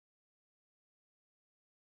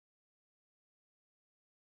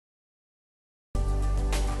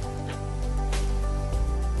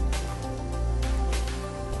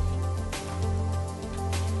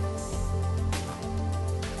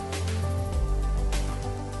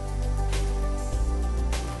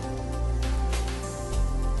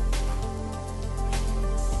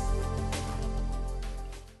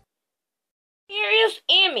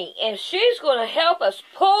Emmy, and she's going to help us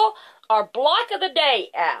pull our block of the day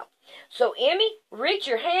out. So, Emmy, reach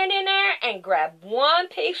your hand in there and grab one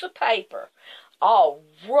piece of paper. All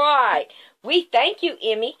right. We thank you,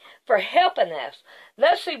 Emmy, for helping us.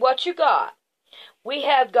 Let's see what you got. We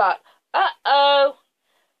have got,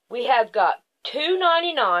 we have got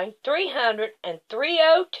 299, 300, and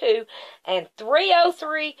 302, and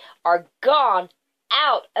 303 are gone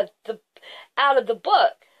out of the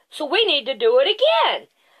book. So we need to do it again.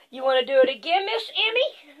 You want to do it again, Miss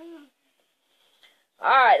Emmy? All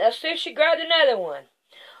right, let's see if she grabbed another one.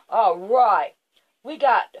 All right. We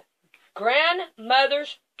got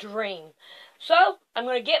Grandmother's Dream. So, I'm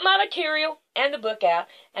going to get my material and the book out,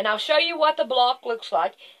 and I'll show you what the block looks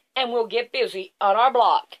like, and we'll get busy on our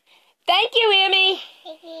block. Thank you, Emmy.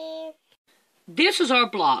 This is our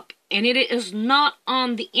block, and it is not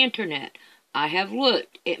on the internet. I have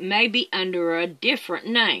looked. It may be under a different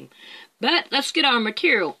name. But let's get our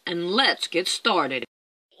material, and let's get started.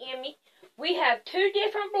 Emmy, we have two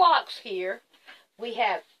different blocks here. We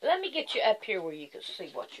have, let me get you up here where you can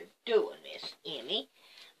see what you're doing, Miss Emmy.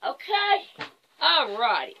 Okay?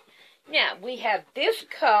 Alrighty. Now, we have this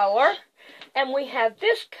color, and we have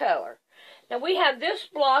this color. Now, we have this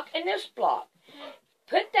block and this block.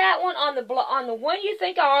 Put that one on the one you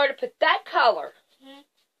think I ought to put that color.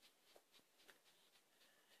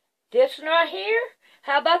 This one right here.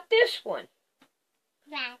 How about this one?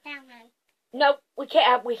 That one. No, we can't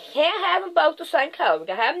have them both the same color. We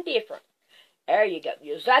gotta have them different. There you go.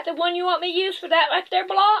 Is that the one you want me to use for that right there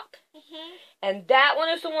block? And that one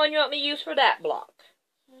is the one you want me to use for that block.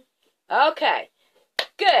 Okay.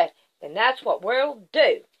 Good. And that's what we'll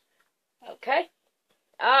do. Okay?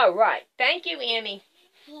 All right. Thank you, Emmy.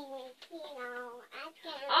 Only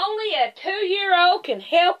a 2-year-old can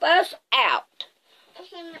help us out.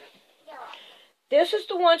 This is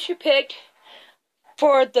the one she picked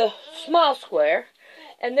for the small square,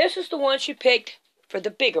 and this is the one she picked for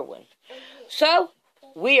the bigger one. So,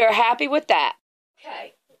 we are happy with that.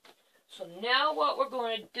 Okay, so now what we're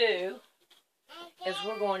going to do is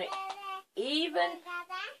we're going to even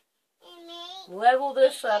level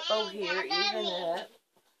this up over here, even up.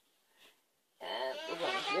 And we're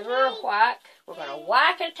going to give her a whack. We're going to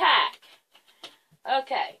whack and tack.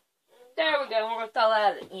 Okay, there we go. We're going to throw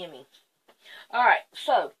that at Emmy. Alright,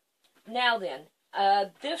 so, now then,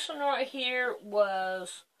 this one right here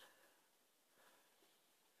was,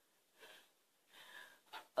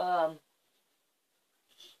 I'm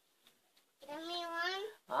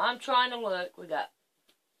trying to look. We got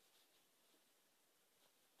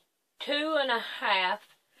 2.5,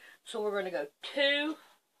 so we're going to go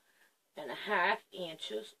 2.5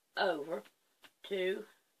 inches over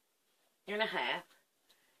 2.5,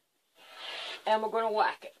 and we're going to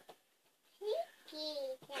whack it.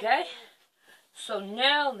 Okay, so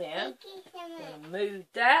now then, we're going to move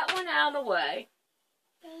that one out of the way,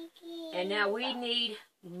 and now we need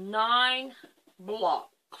 9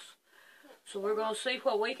 blocks. So we're going to see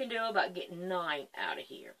what we can do about getting 9 out of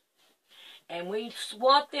here. And we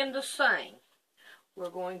want them the same. We're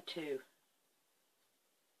going to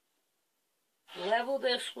level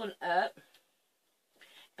this one up,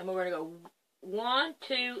 and we're going to go 1,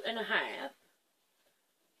 2.5.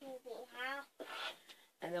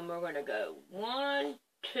 And then we're going to go 1,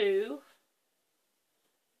 2.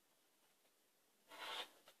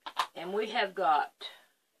 And we have got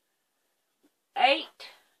 8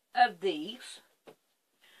 of these.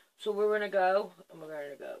 So we're going to go, and we're going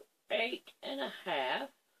to go 8.5.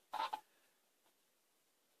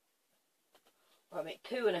 Or I mean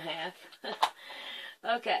 2.5.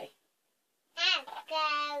 Okay.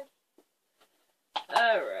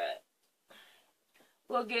 Alright.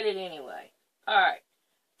 We'll get it anyway. Alright.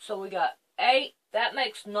 So we got 8. That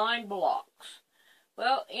makes 9 blocks.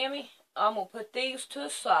 Well, Emmy, I'm going to put these to the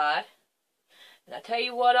side. And I'll tell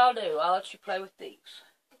you what I'll do. I'll let you play with these.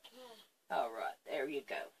 Okay. Alright. There you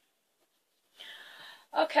go.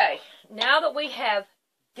 Okay. Now that we have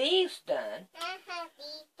these done,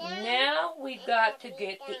 now we've got to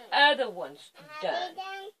get the other ones done.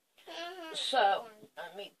 So,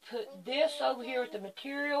 let me put this over here with the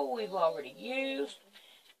material we've already used.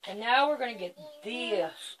 And now we're going to get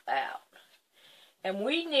this out. And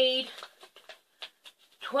we need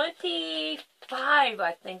 25,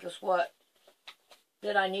 I think is what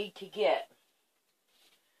that I need to get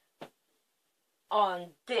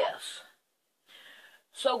on this.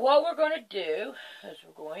 So what we're going to do is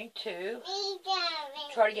we're going to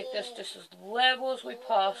try to get this just as level as we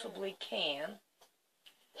possibly can.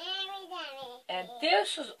 And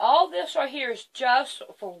this is, all this right here is just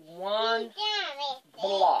for one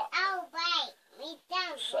block.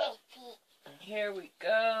 So, Here we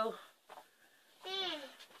go.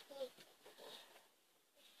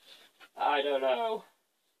 I don't know.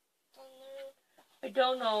 I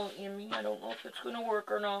don't know, Emmy. I don't know if it's going to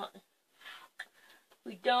work or not.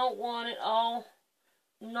 We don't want it all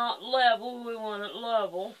not level. We want it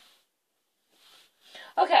level.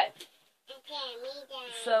 Okay.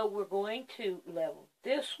 So we're going to level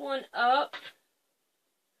this one up.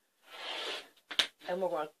 And we're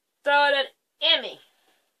going to throw it at Emmy.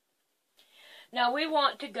 Now we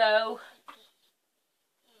want to go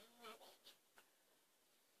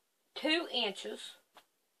 2 inches.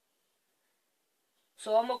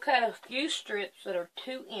 So I'm going to cut a few strips that are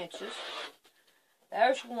 2 inches.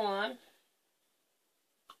 There's 1.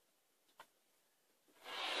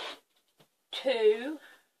 2.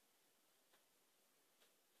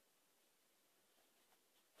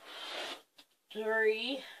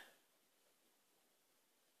 3.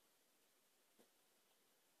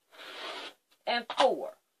 And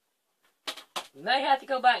 4. You may have to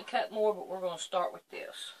go back and cut more, but we're going to start with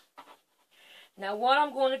this. Now what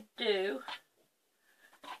I'm going to do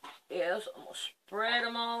is I'm going to spread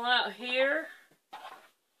them all out here.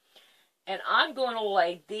 And I'm going to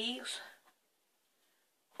lay these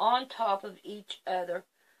on top of each other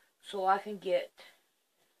so I can get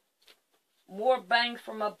more bang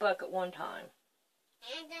for my buck at one time.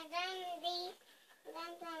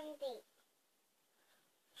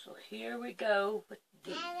 So here we go with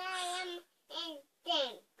these.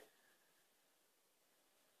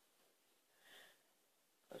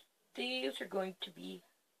 These are going to be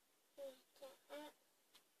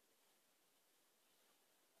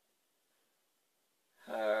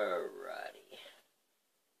alrighty.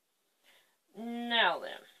 Now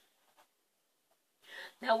then.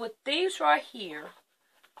 Now with these right here,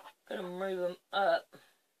 I'm going to move them up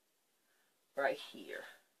right here.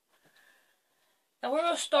 Now we're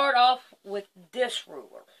going to start off with this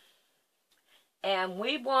ruler. And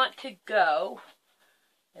we want to go,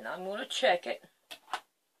 and I'm going to check it,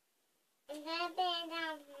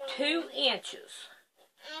 2 inches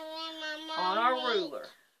on our ruler.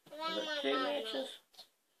 Is it 2 inches?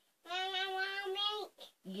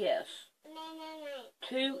 Yes.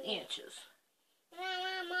 2 inches.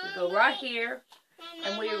 We go right here,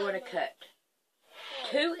 and we are going to cut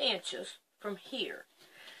 2 inches from here.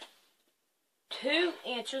 2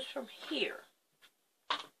 inches from here.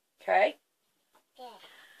 Okay?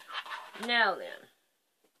 Now then.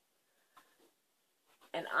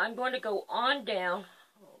 And I'm going to go on down.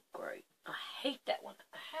 Oh, great. I hate that when it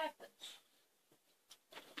happens.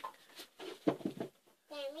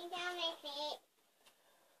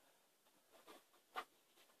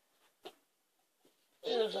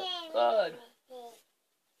 Is it good?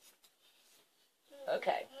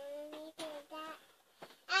 Okay.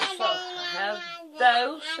 So I have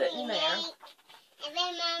those sitting there.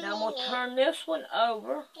 Now I'm going to turn this one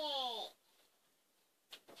over.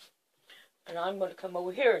 And I'm going to come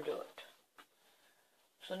over here and do it.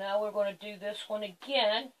 So now we're going to do this one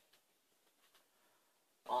again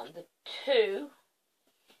on the 2.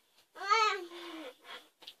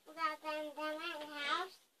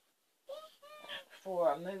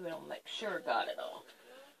 Before I move it, I'll make sure I got it all.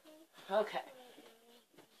 Okay.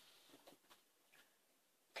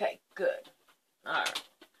 Okay, good. Alright.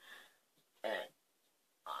 And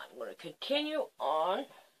I'm going to continue on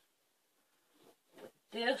with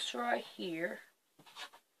this right here.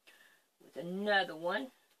 With another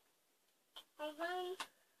one.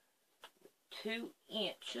 2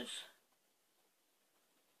 inches.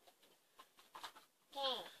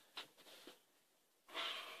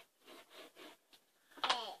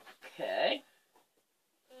 Okay.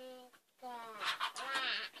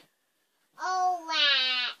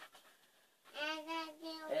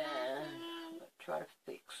 And try to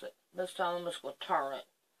fix it. This time I'm just going to turn it.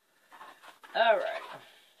 Alright.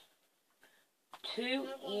 2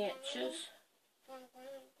 inches.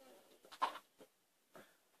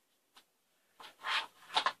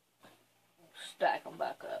 Stack them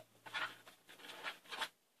back up.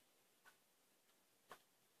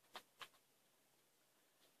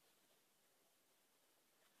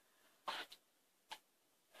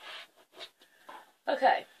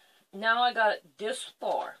 Okay, now I got it this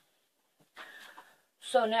far.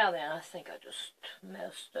 So now then, I think I just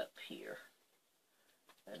messed up here.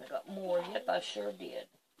 And I got more. Yep, I sure did.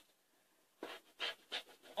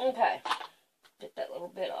 Okay, get that little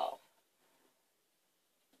bit off.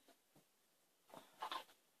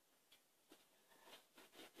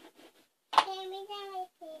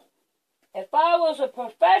 If I was a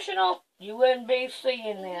professional, you wouldn't be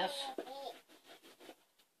seeing this.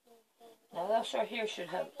 Now this right here should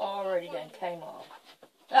have already done came off.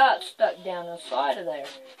 Ah, it's stuck down inside of there.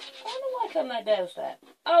 I wonder why come that does that.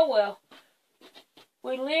 Oh well.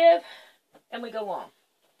 We live and we go on.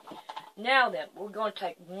 Now then, we're going to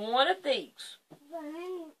take one of these.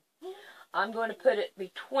 I'm going to put it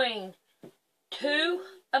between two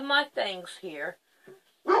of my things here,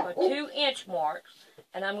 my 2-inch marks,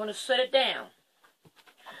 and I'm going to set it down.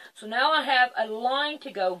 So now I have a line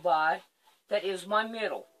to go by that is my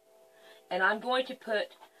middle. And I'm going to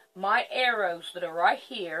put my arrows that are right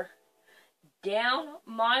here down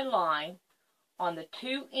my line on the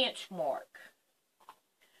 2-inch mark.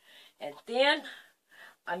 And then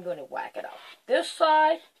I'm going to whack it off this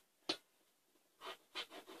side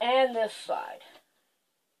and this side.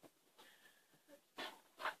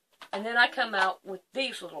 And then I come out with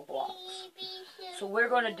these little blocks. So we're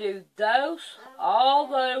going to do those, all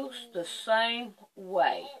those, the same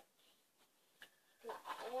way.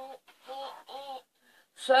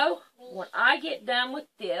 So, when I get done with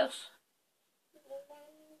this,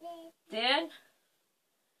 then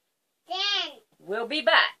we'll be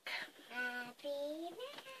back.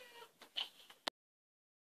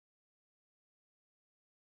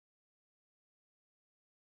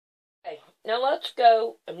 Okay, now let's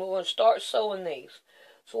go and we're going to start sewing these.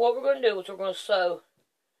 So what we're going to do is we're going to sew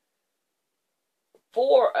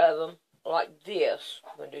 4 of them like this.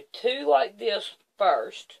 I'm going to do 2 like this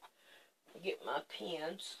first. Get my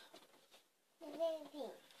pins.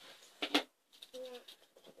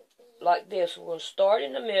 Like this. We're going to start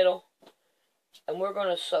in the middle and we're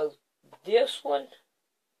going to sew this one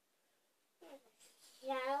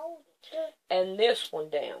and this one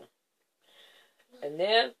down. And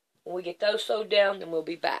then when we get those sewed down, then we'll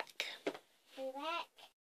be back.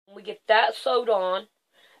 When we get that sewed on,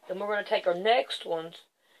 then we're going to take our next ones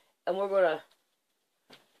and we're going to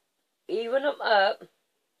even them up,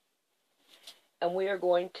 and we are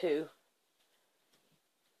going to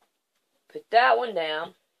put that one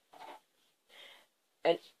down.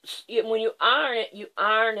 And when you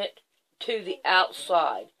iron it to the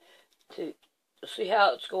outside. To see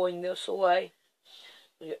how it's going this way?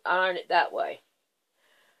 You iron it that way.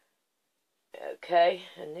 Okay,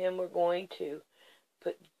 and then we're going to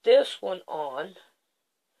put this one on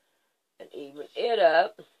and even it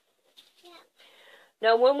up.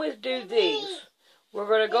 Now when we do these, we're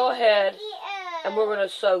going to go ahead and we're going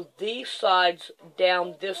to sew these sides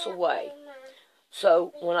down this way.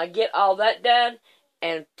 So when I get all that done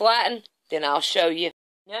and flattened, then I'll show you.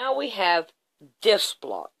 Now we have this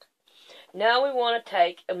block. Now we want to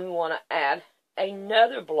take and we want to add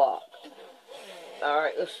another block.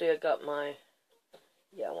 Alright, let's see, I got my,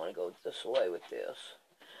 I want to go this way with this.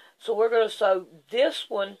 So we're going to sew this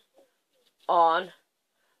one on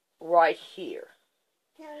right here.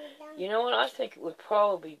 You know what, I think it would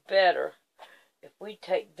probably be better if we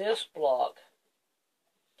take this block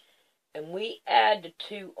and we add the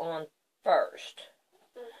 2 on first.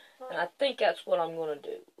 And I think that's what I'm going to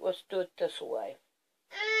do. Let's do it this way.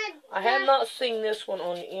 I have not seen this one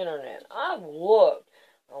on the internet. I've looked.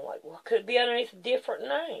 I'm like, well, could it be underneath a different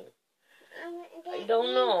name? I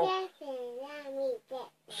don't know.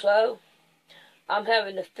 So, I'm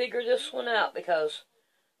having to figure this one out because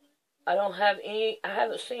I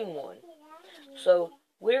haven't seen one. So,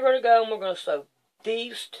 we're going to go and we're going to sew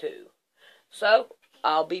these 2. So,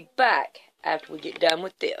 I'll be back after we get done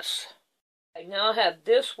with this. Okay, now I have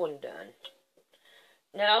this one done.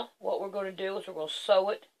 Now, what we're going to do is we're going to sew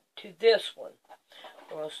it to this one.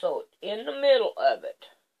 We're going to sew it in the middle of it.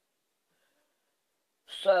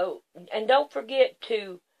 So, and don't forget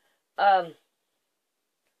to iron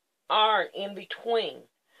in between.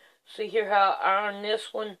 See here how I iron this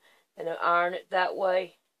one and then iron it that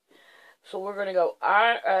way? So we're going to go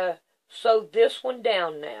sew this one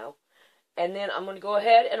down now. And then I'm going to go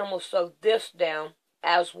ahead and I'm going to sew this down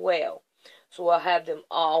as well. So I'll have them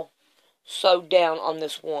all sewed down on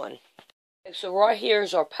this one. Okay, so right here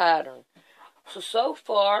is our pattern. So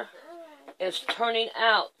far, it's turning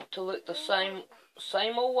out to look the same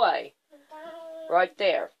way. Right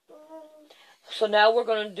there. So now we're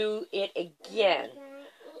going to do it again.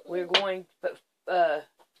 We're going to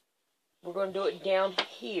do it down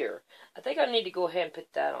here. I think I need to go ahead and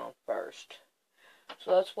put that on first.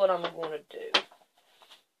 So that's what I'm going to do.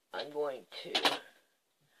 I'm going to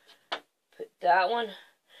put that one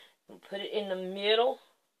and put it in the middle.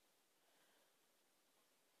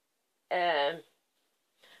 And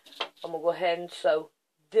I'm going to go ahead and sew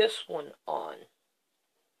this one on.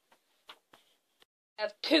 I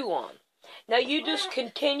have 2 on. Now you just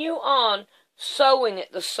continue on sewing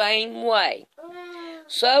it the same way.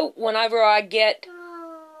 So whenever I get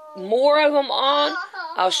more of them on,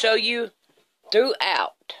 I'll show you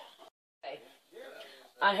throughout. Okay.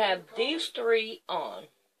 I have these 3 on,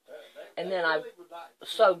 and then I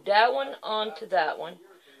sewed that one onto that one,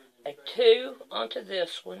 and 2 onto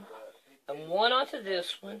this one, and 1 onto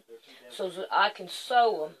this one, so that I can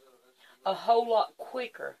sew them a whole lot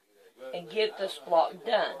quicker and get this block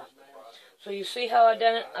done. So you see how I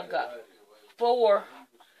done it? I've got 4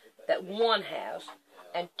 that 1 has,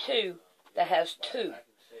 and 2 that has 2.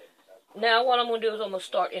 Now what I'm going to do is I'm going to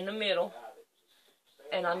start in the middle,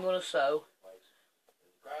 and I'm going to sew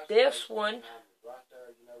this one.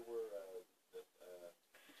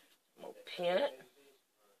 I'm going to pin it,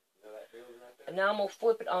 and now I'm going to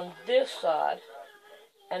flip it on this side,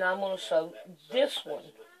 and I'm going to sew this one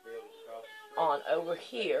on over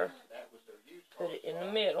here, put it in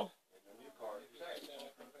the middle,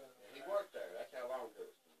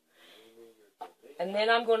 and then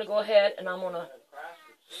I'm going to go ahead and I'm going to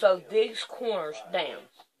sew these corners down,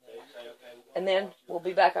 and then we'll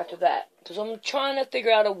be back after that, because I'm trying to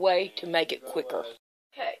figure out a way to make it quicker.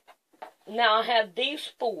 Okay, now I have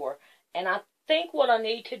these 4, and I think what I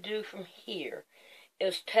need to do from here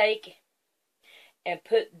is take and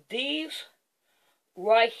put these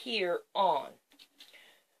right here on,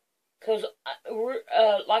 because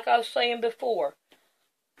like I was saying before,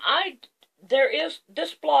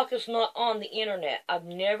 this block is not on the internet. I've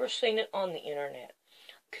never seen it on the internet.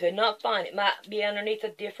 Could not find it. It might be underneath a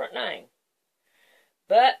different name,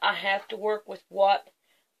 but I have to work with what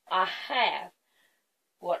I have,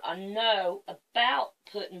 what I know about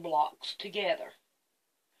putting blocks together.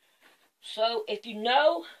 So if you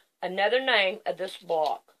know another name of this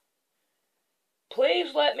block,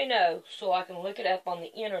 please let me know so I can look it up on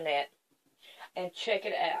the internet and check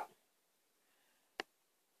it out.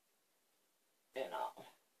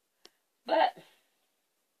 But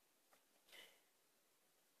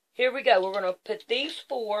here we go. We're going to put these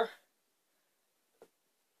 4,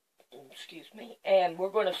 excuse me, and we're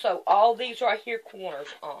going to sew all these right here corners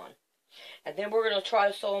on. And then we're going to try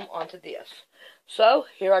to sew them onto this. So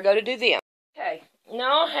here I go to do them. Okay,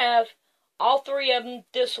 now I have all 3 of them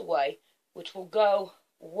this way, which will go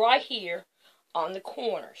right here on the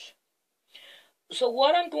corners. So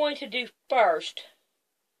what I'm going to do first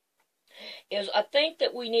is I think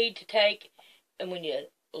that we need to take and we need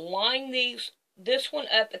to line this one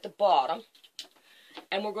up at the bottom,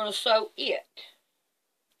 and we're going to sew it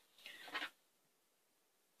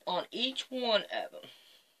on each one of them.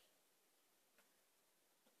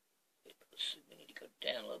 Let's see, we need to go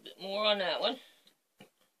down a little bit more on that one.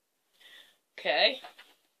 Okay.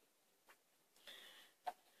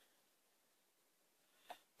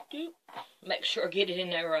 Make sure I get it in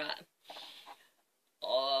there right.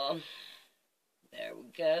 There we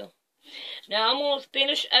go. Now I'm going to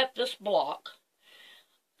finish up this block.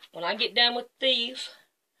 When I get done with these,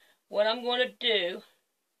 what I'm going to do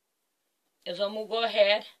is I'm going to go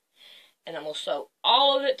ahead and I'm going to sew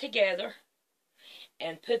all of it together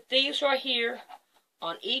and put these right here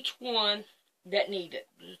on each one that need it.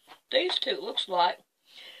 These 2, it looks like.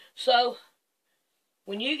 So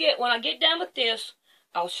when I get done with this,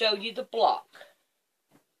 I'll show you the block.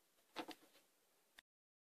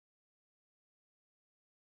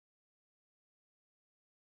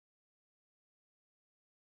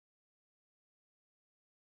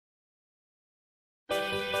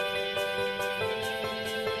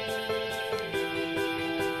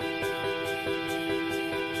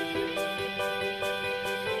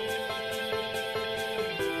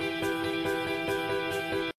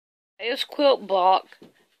 This quilt block,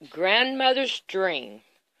 Grandmother's Dream,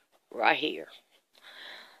 right here,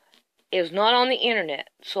 is not on the internet,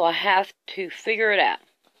 so I have to figure it out.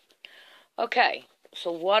 Okay,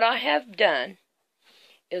 so what I have done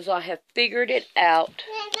is I have figured it out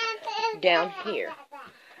down here.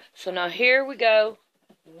 So now here we go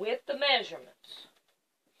with the measurements.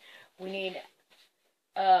 We need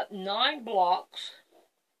 9 blocks.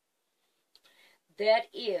 That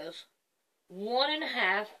is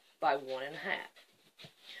 1.5 by 1.5.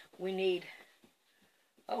 We need,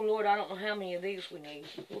 oh Lord, I don't know how many of these we need.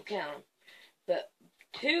 We'll count them. But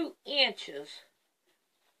 2 inches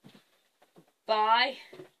by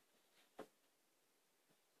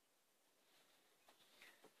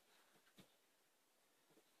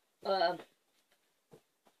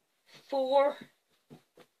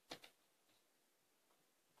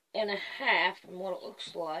 4.5 from what it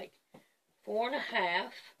looks like.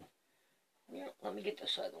 4.5. Yeah, let me get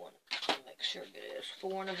this other one. Make sure it is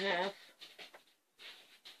 4.5.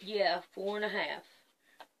 Yeah, 4.5.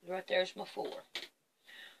 Right there's my 4.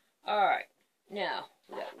 Alright, now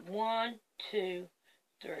we got 1, 2,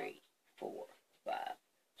 3, 4, 5,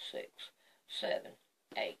 6, 7,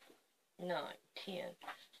 8, 9, 10,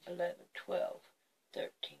 11, 12,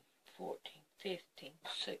 13, 14, 15,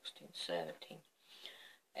 16, 17,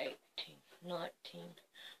 18, 19,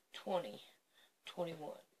 20,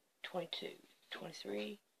 21, 22,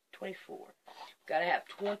 23, 24. Got to have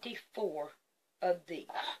 24 of these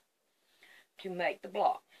to make the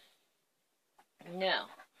block. Now,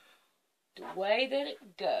 the way that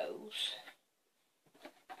it goes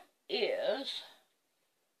is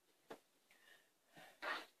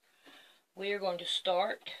we are going to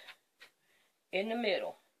start in the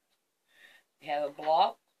middle. We have a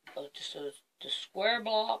block, just a square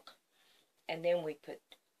block, and then we put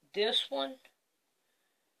this one,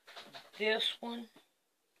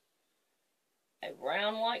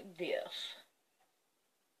 around like this.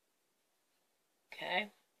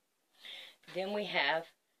 Okay? Then we have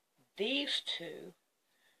these two,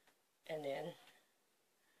 and then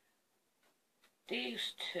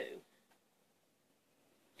these two.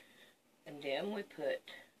 And then we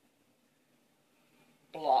put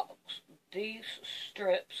blocks, these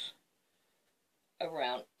strips,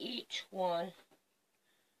 around each one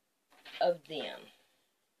of them.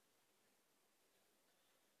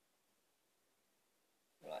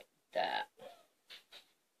 Like that.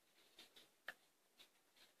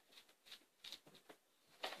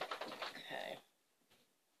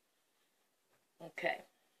 Okay.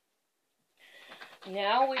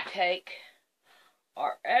 Now we take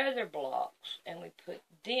our other blocks and we put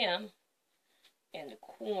them in the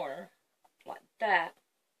corner like that,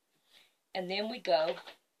 and then we go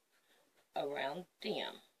around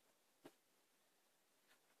them.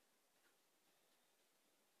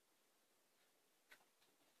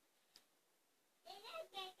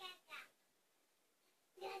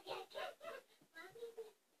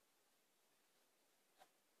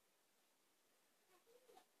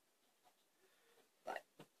 Like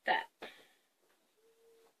that.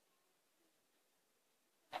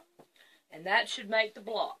 And that should make the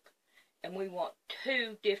block. And we want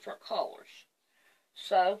 2 different colors.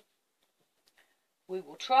 So, we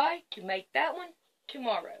will try to make that one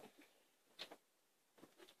tomorrow.